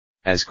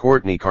As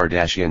Kourtney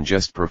Kardashian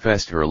just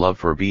professed her love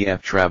for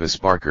BF Travis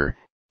Barker,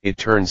 it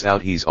turns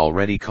out he's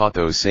already caught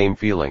those same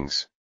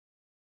feelings.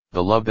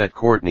 The love that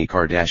Kourtney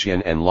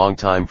Kardashian and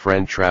longtime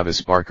friend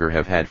Travis Barker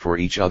have had for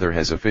each other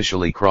has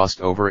officially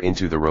crossed over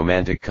into the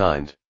romantic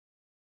kind.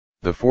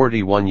 The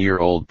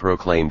 41-year-old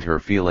proclaimed her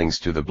feelings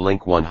to the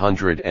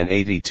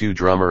Blink-182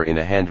 drummer in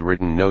a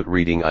handwritten note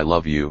reading "I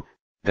love you,"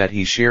 that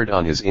he shared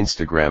on his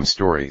Instagram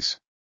stories.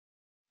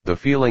 The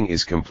feeling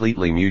is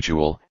completely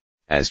mutual,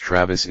 as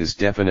Travis is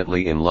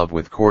definitely in love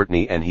with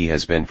Kourtney and he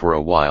has been for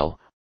a while,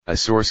 a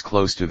source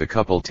close to the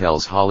couple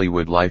tells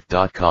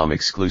HollywoodLife.com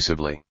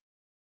exclusively.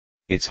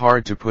 It's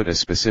hard to put a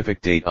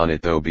specific date on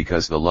it though,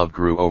 because the love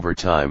grew over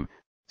time,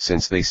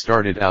 since they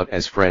started out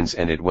as friends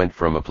and it went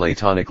from a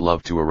platonic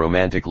love to a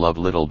romantic love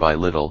little by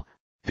little,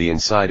 the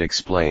Inside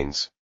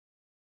explains.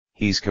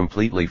 He's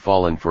completely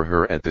fallen for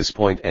her at this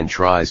point and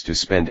tries to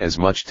spend as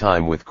much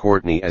time with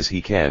Kourtney as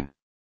he can.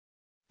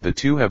 The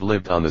two have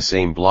lived on the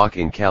same block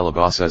in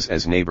Calabasas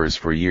as neighbors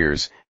for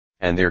years,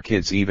 and their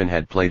kids even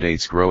had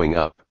playdates growing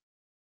up.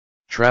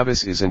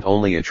 Travis isn't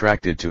only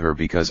attracted to her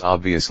because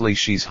obviously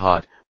she's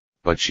hot,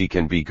 but she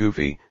can be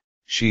goofy,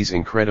 she's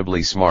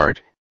incredibly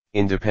smart,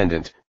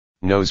 independent,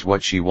 knows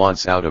what she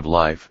wants out of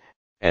life,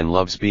 and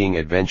loves being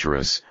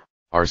adventurous,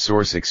 our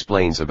source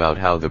explains about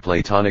how the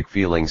platonic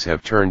feelings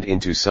have turned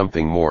into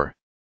something more.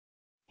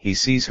 He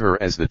sees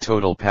her as the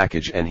total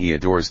package and he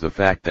adores the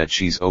fact that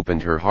she's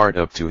opened her heart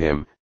up to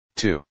him,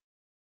 too.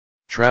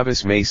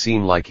 Travis may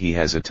seem like he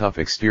has a tough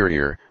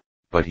exterior,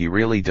 but he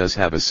really does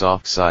have a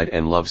soft side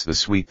and loves the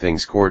sweet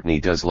things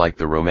Kourtney does, like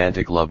the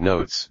romantic love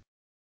notes.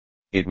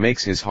 It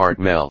makes his heart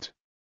melt.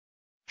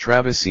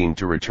 Travis seemed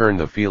to return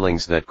the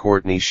feelings that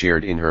Kourtney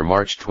shared in her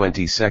March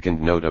 22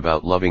 note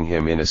about loving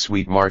him in a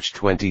sweet March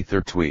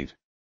 23 tweet.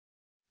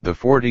 The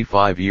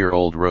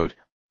 45-year-old wrote,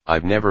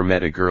 "I've never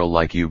met a girl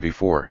like you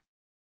before."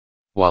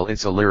 While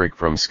it's a lyric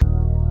from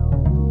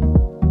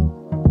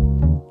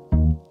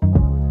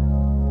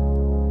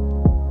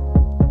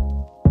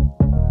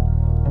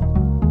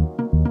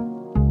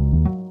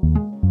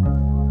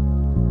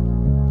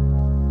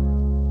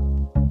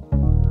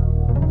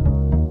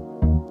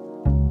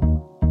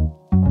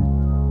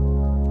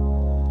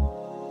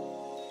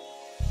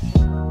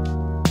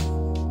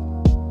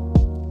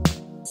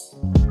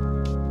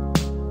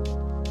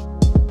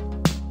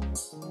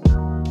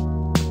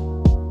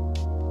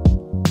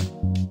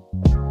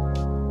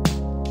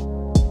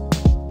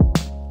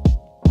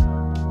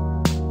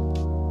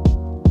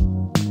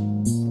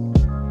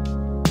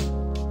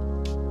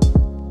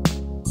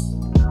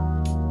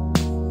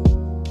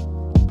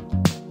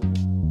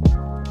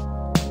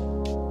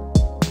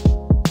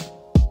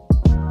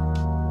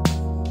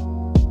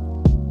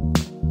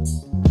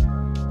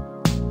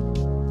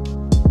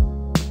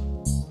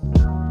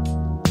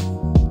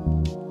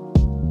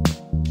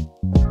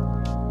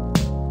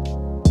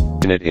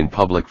it in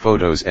public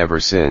photos ever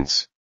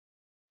since.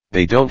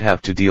 They don't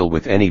have to deal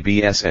with any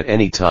BS at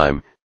any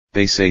time,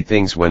 they say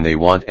things when they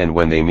want and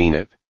when they mean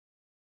it.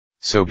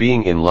 So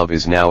being in love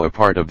is now a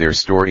part of their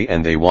story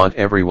and they want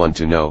everyone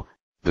to know,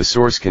 the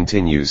source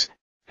continues,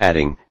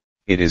 adding,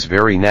 it is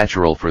very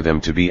natural for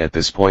them to be at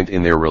this point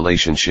in their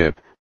relationship,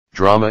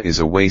 drama is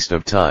a waste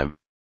of time.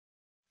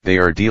 They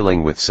are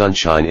dealing with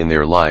sunshine in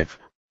their life,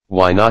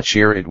 why not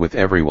share it with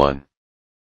everyone?